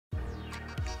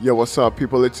Yo, what's up,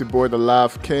 people? It's your boy,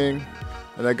 ThaLiveKing,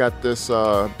 and I got this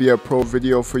Be a Pro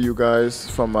video for you guys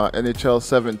from NHL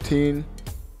 17.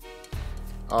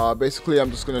 Basically, I'm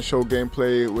just going to show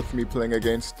gameplay with me playing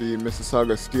against the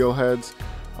Mississauga Steelheads,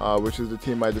 which is the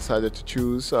team I decided to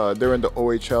choose. They're in the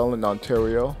OHL in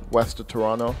Ontario, west of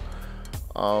Toronto.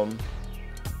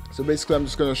 So basically, I'm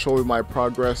just going to show you my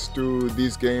progress through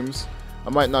these games.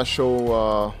 I might not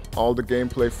show all the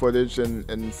gameplay footage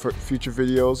in future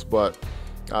videos, but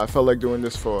I felt like doing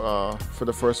this for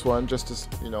the first one, just to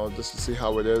see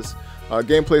how it is.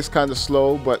 Gameplay is kind of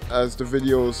slow, but as the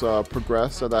videos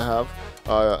progress that I have,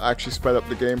 I actually sped up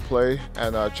the gameplay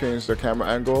and changed the camera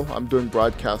angle. I'm doing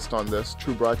broadcast on this,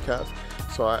 true broadcast.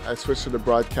 So I switched to the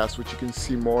broadcast, which you can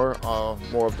see more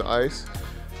of the ice.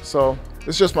 So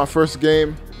it's just my first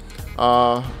game.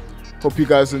 Hope you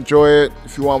guys enjoy it.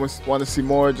 If you want to see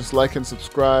more, just like and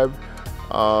subscribe.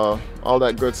 All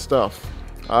that good stuff.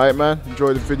 Alright, man,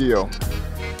 enjoy the video.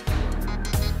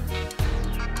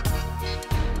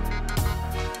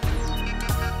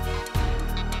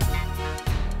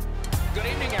 Good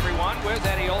evening, everyone. With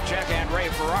Eddie Olczyk and Ray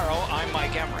Ferraro, I'm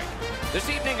Mike Emery. This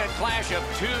evening, a clash of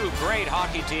two great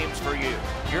hockey teams for you.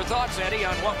 Your thoughts, Eddie,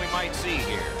 on what we might see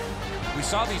here? We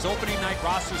saw these opening night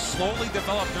rosters slowly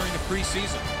develop during the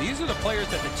preseason. These are the players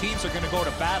that the teams are going to go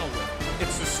to battle with.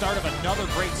 It's the start of another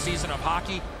great season of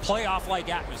hockey, playoff-like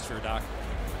atmosphere, Doc.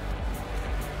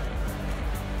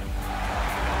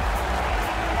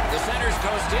 The centers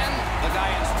coast in, the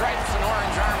guy in stripes and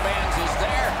orange armbands is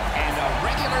there, and a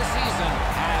regular season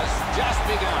has just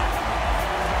begun.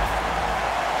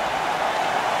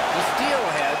 The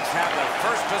Steelheads have the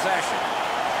first possession.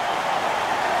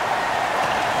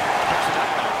 Picks it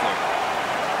up now, clear.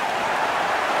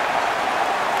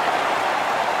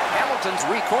 Hamilton's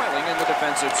recoiling in the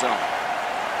defensive zone.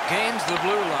 Gains the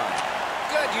blue line.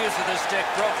 Good use of the stick,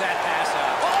 broke that pass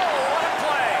out. Oh, what a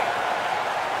play!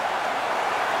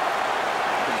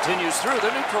 Continues through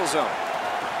the neutral zone.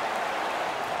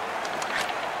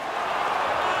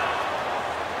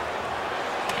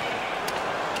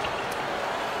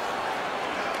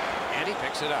 And he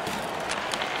picks it up.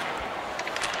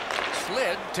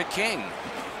 Slid to King.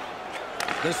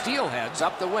 The Steelheads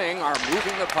up the wing are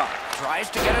moving the puck.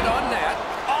 Tries to get it on net.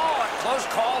 Oh, a close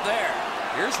call there.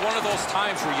 Here's one of those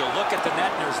times where you look at the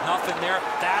net and there's nothing there.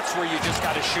 That's where you just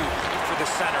got to shoot for the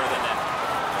center of the net.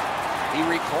 He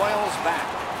recoils back,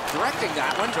 directing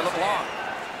that one to LeBlanc.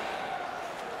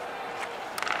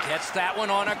 Gets that one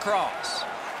on across.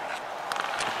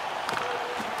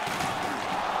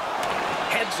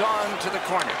 Heads on to the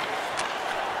corner.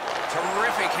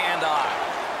 Terrific hand-eye.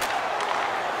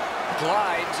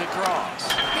 Glides across.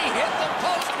 He hit the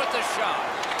post with the shot.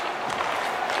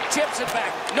 Chips it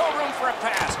back. No room for a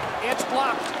pass. It's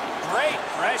blocked. Great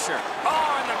pressure.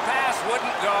 Oh, and the pass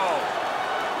wouldn't go.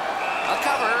 A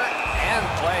cover, and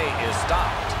play is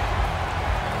stopped.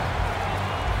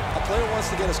 A player wants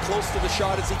to get as close to the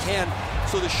shot as he can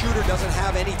so the shooter doesn't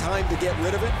have any time to get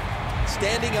rid of it.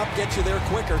 Standing up gets you there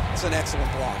quicker. It's an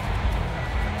excellent block.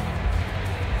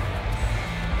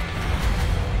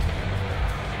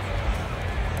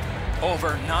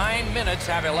 Over 9 minutes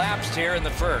have elapsed here in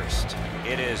the first.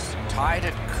 It is tied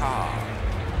at Cobb.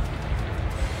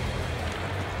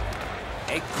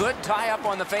 A good tie-up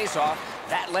on the face-off.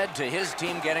 That led to his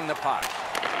team getting the puck.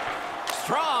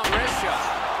 Strong wrist shot.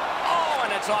 Oh,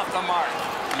 and it's off the mark.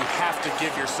 You have to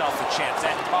give yourself a chance.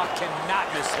 That puck cannot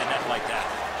miss the net like that.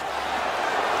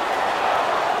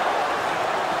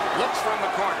 Looks from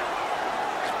the corner.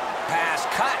 Pass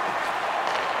cut.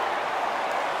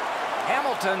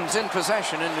 Hamilton's in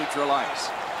possession in neutral ice.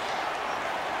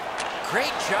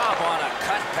 Great job on a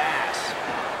cut pass.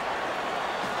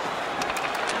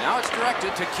 Now it's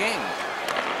directed to King.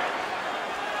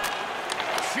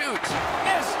 Shoots.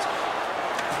 Missed.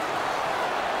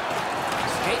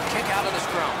 Skate kick out of the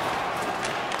scrum.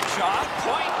 Shot.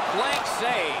 Point blank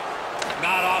save.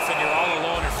 Not often you're all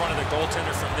alone in front of the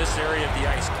goaltender from this area of the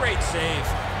ice. Great save.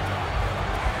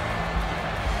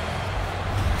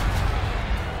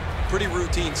 Pretty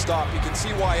routine stop. You can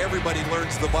see why everybody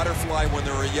learns the butterfly when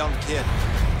they're a young kid.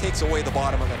 Takes away the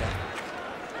bottom of the net.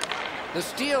 The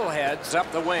Steelheads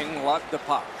up the wing lug the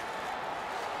puck.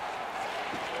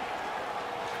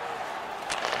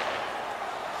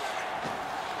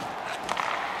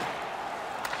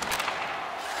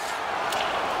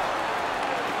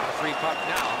 Free puck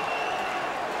now.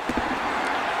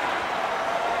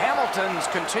 Hamilton's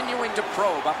continuing to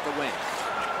probe up the wing.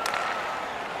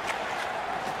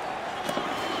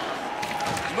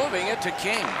 Moving it to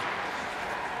King.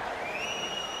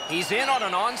 He's in on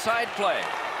an onside play.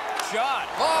 shot.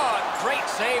 Oh, great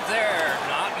save there.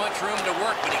 Not much room to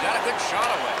work, but he got a good shot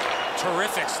away.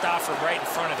 Terrific stop from right in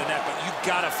front of the net, but you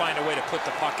got to find a way to put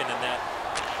the puck in the net.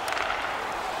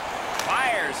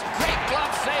 Fires. Great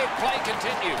glove save. Play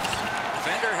continues.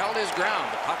 Defender held his ground.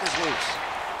 The puck is loose.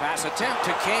 Pass attempt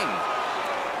to King.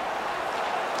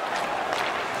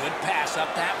 Good pass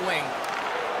up that wing.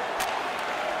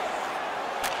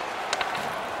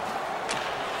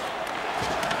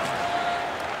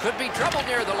 Could be trouble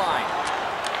near the line.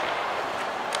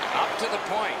 Up to the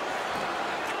point.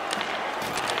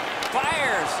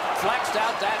 Fires. Flexed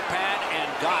out that pad and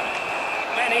got it.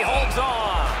 And he holds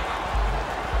on.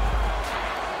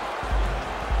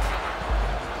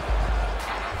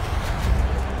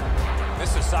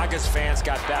 Mississauga's fans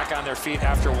got back on their feet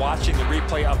after watching the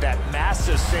replay of that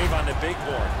massive save on the big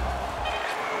board.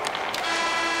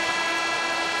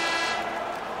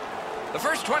 The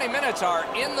first 20 minutes are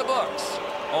in the books.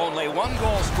 Only one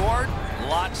goal scored,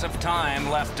 lots of time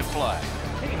left to play.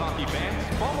 Hey, hockey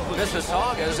fans, follow the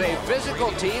Mississauga is a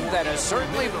physical team that has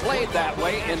certainly played that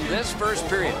way in this first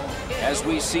period. As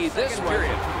we see this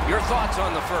period, your thoughts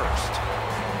on the first?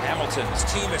 Hamilton's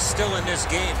team is still in this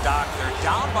game, Doc. They're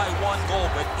down by 1 goal,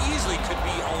 but easily could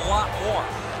be a lot more.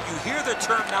 You hear the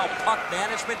term now, puck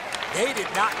management. They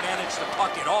did not manage the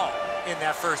puck at all in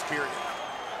that first period.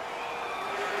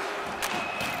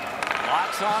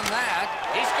 Lots on that.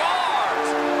 He scores!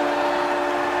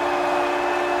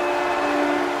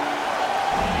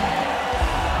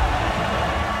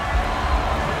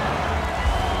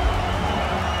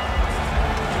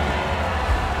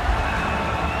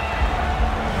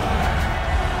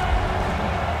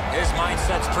 His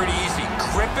mindset's pretty easy.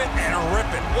 Grip it and rip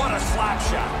it. What a slap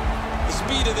shot. The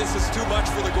speed of this is too much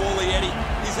for the goalie, Eddie.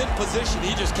 He's in position.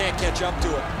 He just can't catch up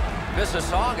to it.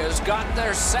 Mississauga's got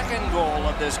their second goal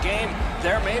of this game.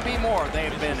 There may be more.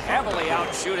 They've been heavily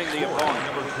out shooting the opponent.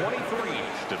 number 23,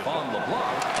 Stefan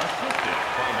LeBlanc, assisted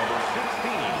by number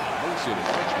 16, Mason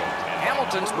Richmond.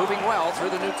 Hamilton's moving well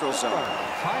through the neutral zone.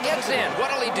 Gets in.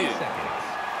 What'll he do?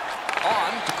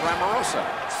 On to Grammarosa.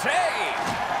 Save!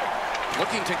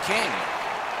 Looking to King.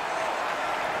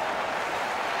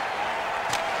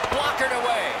 Blockered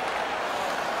away.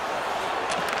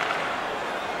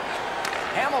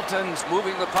 Hamilton's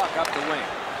moving the puck up the wing.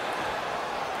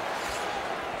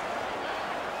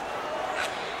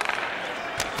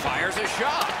 Fires a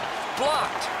shot.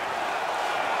 Blocked.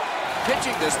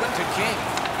 Pitching this one to King.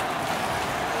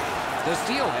 The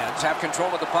Steelheads have control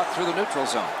of the puck through the neutral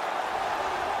zone.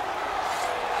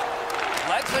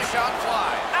 Lets the shot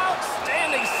fly.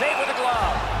 Outstanding save with the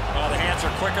glove. Oh, the hands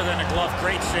are quicker than the glove.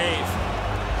 Great save.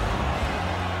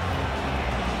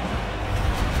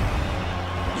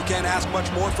 You can't ask much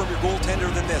more from your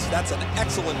goaltender than this. That's an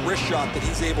excellent wrist shot that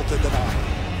he's able to deny.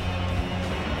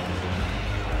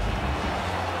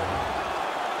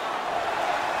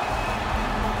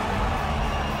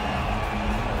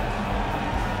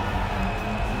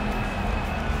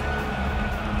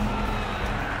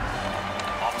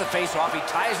 Off the face-off, he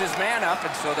ties his man up,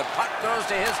 and so the puck goes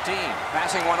to his team.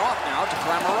 Passing one off now to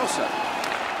Grammarosa.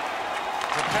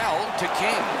 Propelled to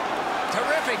King.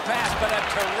 Terrific pass, but a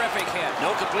terrific hit.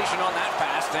 No completion on that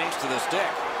pass, thanks to the stick.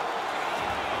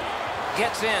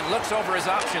 Gets in, looks over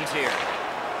his options here.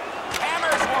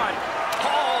 Hammers one.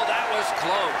 Oh, that was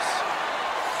close.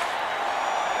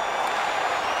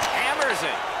 Hammers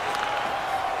it.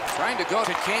 Trying to go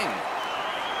to King.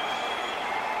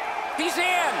 He's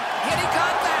in. And he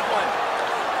got that one.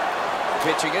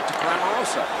 Pitching it to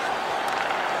Grammarosa.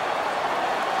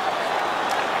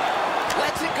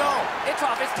 Lets it go. It's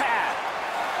off his pad.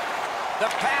 The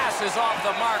pass is off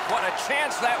the mark. What a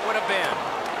chance that would have been.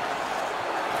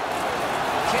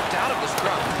 Kicked out of the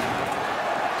scrum.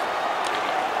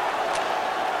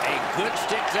 A good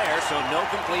stick there, so no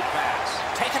complete pass.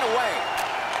 Taken away.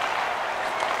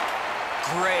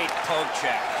 Great poke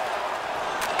check.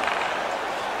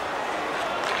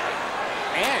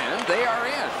 And they are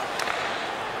in.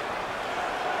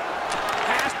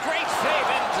 Pass, great save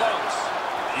in close.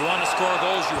 You want to score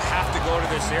goals, you have to go to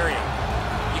this area.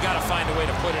 You got to find a way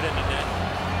to put it in the net.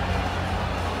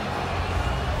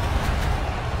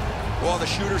 Well, the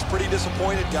shooter's pretty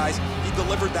disappointed, guys. He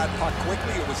delivered that puck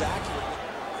quickly. It was accurate.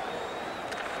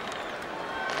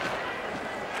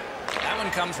 That one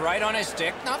comes right on his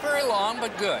stick. Not very long,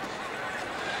 but good.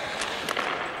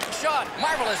 Shot.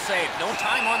 Marvelous save. No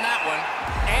time on that one.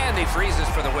 And he freezes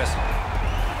for the whistle.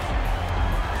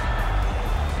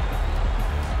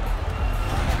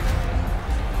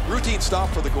 Routine stop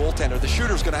for the goaltender. The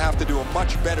shooter's going to have to do a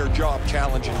much better job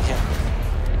challenging him.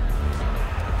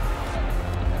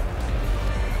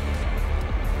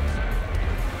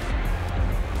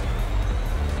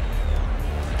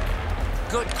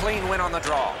 clean win on the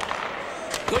draw.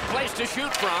 Good place to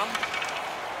shoot from.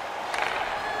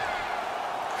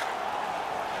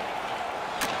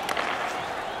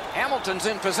 Hamilton's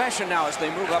in possession now as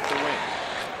they move up the wing.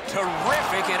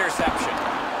 Terrific interception.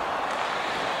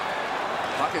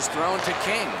 Puck is thrown to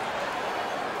King.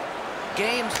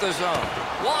 Gains the zone.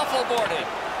 Waffle boarded.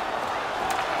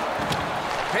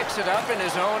 Picks it up in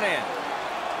his own end.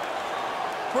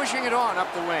 Pushing it on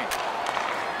up the wing.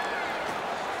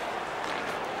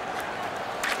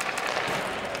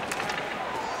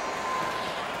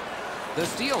 The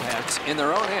Steelheads in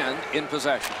their own end in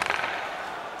possession.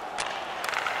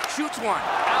 Shoots one.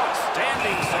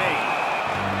 Outstanding save.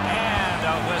 And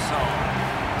a whistle.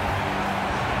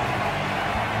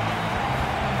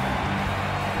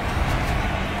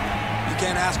 You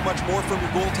can't ask much more from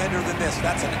your goaltender than this.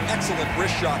 That's an excellent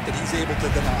wrist shot that he's able to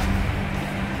deny.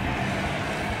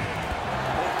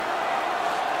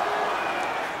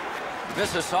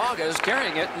 Mississauga is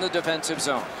carrying it in the defensive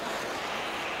zone.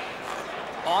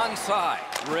 Onside.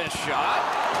 Wrist shot.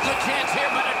 Good chance here,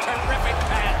 but a terrific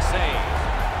pad save.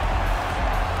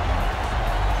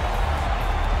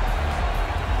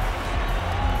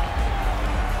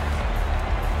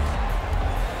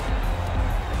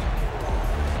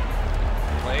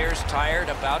 Tired,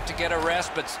 about to get a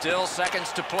rest, but still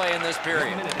seconds to play in this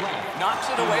period. Knocks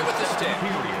it away with the stick.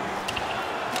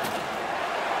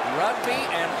 Rugby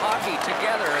and hockey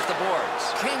together at the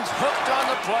boards. King's hooked on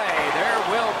the play. There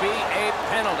will be a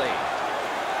penalty.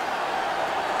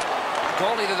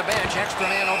 Goalie to the bench, extra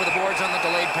man over the boards on the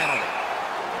delayed penalty.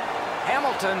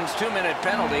 Hamilton's 2-minute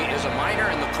penalty is a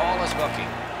minor and the call is hooking.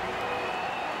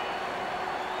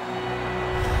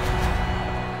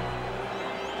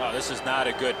 This is not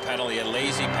a good penalty, a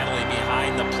lazy penalty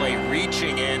behind the play,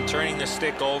 reaching in, turning the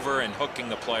stick over, and hooking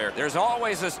the player. There's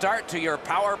always a start to your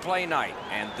power play night,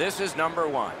 and this is number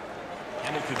one.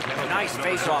 Nice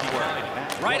face-off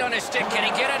work. Right on his stick, can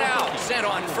he get it out? Sent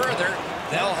on further,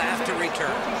 they'll have to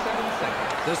return.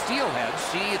 The Steelheads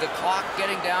see the clock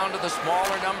getting down to the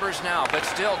smaller numbers now, but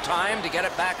still time to get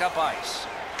it back up ice.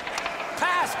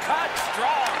 Pass cut,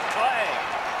 strong play.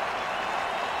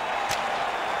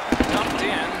 Dumped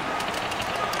in.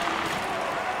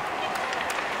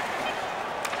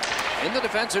 In the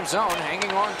defensive zone, hanging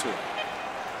on to it.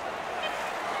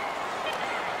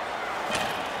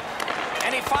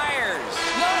 And he fires.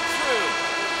 Not through.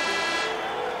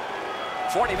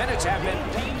 40 minutes have been.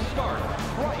 Team start.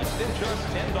 Price at just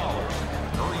 $10.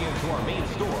 Hurry into our main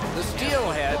store. The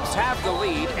Steelheads have the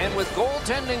lead, and with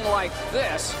goaltending like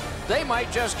this, they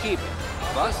might just keep it.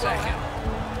 The second.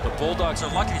 The Bulldogs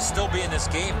are lucky to still be in this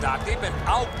game, Doc. They've been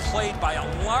outplayed by a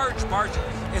large margin,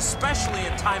 especially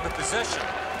in time of possession.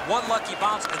 One lucky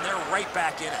bounce, and they're right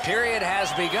back in it. Period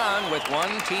has begun with one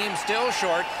team still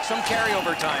short, some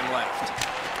carryover time left.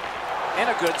 And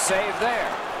a good save there.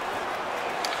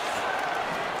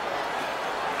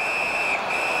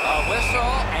 A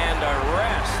whistle and a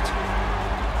rest.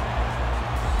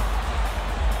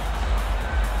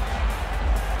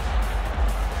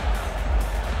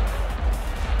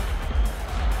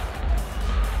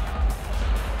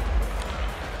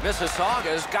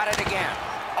 Mississauga's got it again.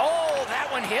 Oh,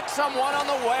 that one hit someone on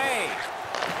the way.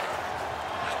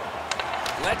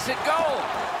 Lets it go.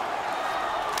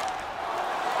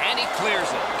 And he clears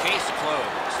it. Case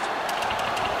closed.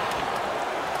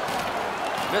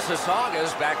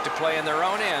 Mississauga's back to play in their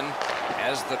own end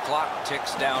as the clock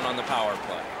ticks down on the power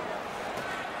play.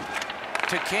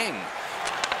 To King.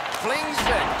 Flings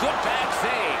it. Good pad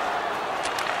save.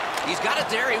 He's got it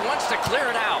there. He wants to clear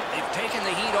it out. They've taken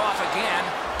the heat off again.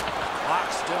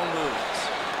 Clock still moves.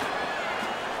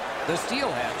 The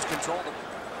Steelheads control the...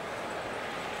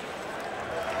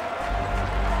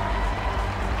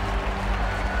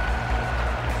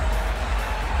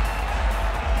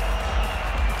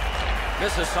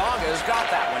 Mississauga's got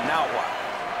that one. Now what?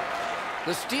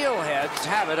 The Steelheads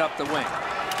have it up the wing.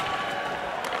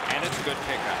 And it's a good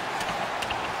pickup.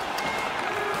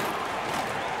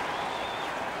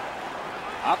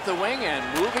 Up the wing and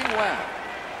moving well.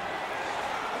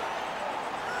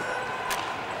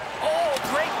 Oh,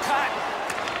 great cut.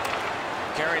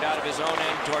 Carried out of his own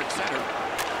end towards center.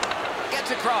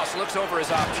 Gets across, looks over his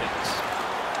options.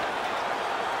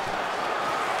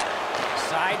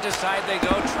 Side to side they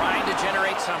go, trying to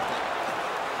generate something.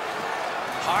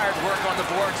 Hard work on the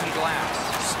boards and glass.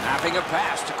 Snapping a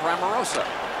pass to Cramarosa.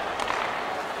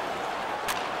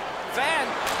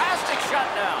 Fantastic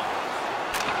shutdown.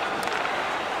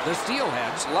 The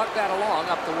Steelheads luck that along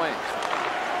up the wing.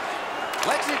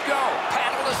 Lets it go.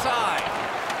 Paddled aside.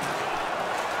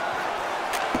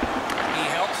 He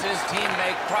helps his team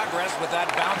make progress with that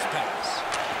bounce pass.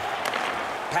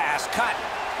 pass cut.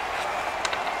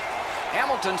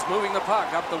 Hamilton's moving the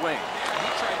puck up the wing. He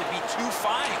tried to be too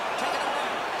fine. Take it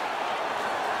away.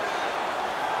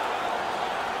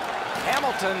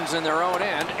 Hamilton's in their own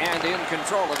end and in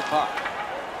control of the puck.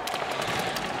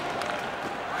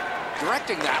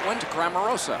 Directing that one to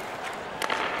Cramarosa.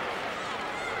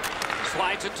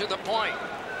 Slides it to the point.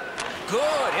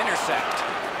 Good intercept.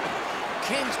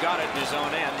 King's got it in his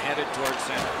own end, headed towards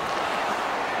center.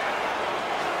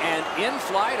 And in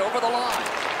flight over the line.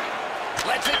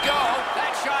 Lets it go.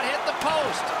 That shot hit the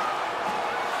post.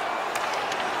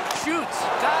 Shoots.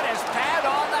 Got his pad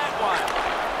on that one.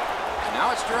 And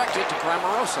now it's directed to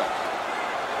Cramarosa.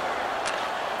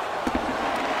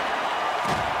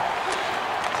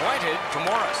 Pointed to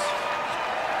Morris.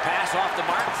 Pass off the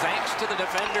mark thanks to the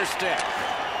defender's stick.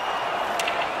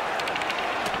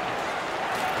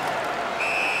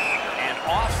 And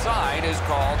offside is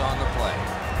called on the play.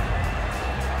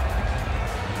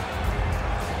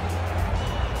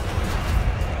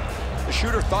 The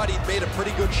shooter thought he'd made a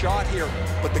pretty good shot here,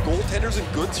 but the goaltender's in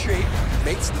good shape,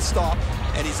 makes the stop,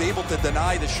 and he's able to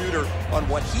deny the shooter on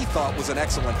what he thought was an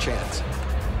excellent chance.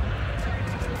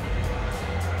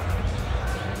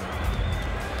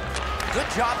 Good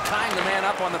job tying the man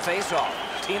up on the faceoff.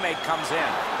 Teammate comes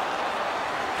in.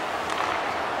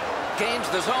 Gains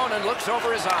the zone and looks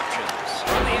over his options.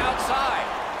 From the outside.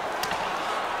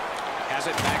 Has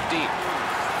it back deep.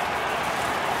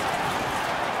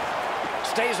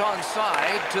 Stays on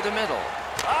side to the middle.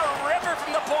 A ripper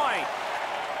from the point.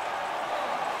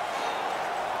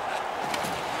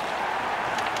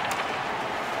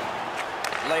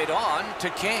 Laid on to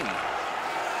King.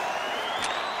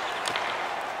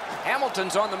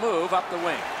 Hamilton's on the move up the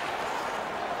wing.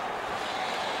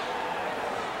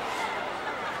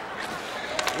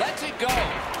 Lets it go.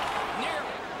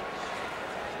 Nearly.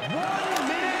 And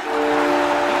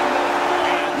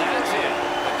that's it.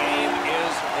 The game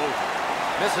is over.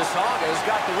 Mississauga's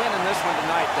got the win in this one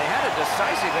tonight. They had a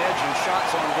decisive edge in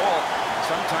shots on goal.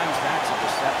 Sometimes that's a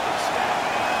deceptive stat.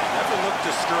 Never look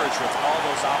discouraged with all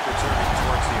those opportunities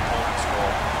towards the opponent's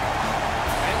goal.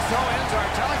 And so ends our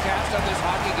telecast of this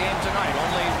hockey game tonight.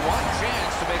 Only one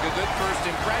chance to make a good first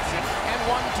impression, and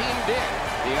one team did.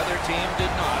 The other team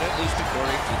did not, at least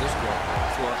according to the score.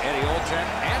 For Eddie Olczyk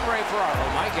and Ray Ferraro,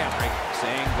 Mike Emmerich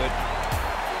saying good night.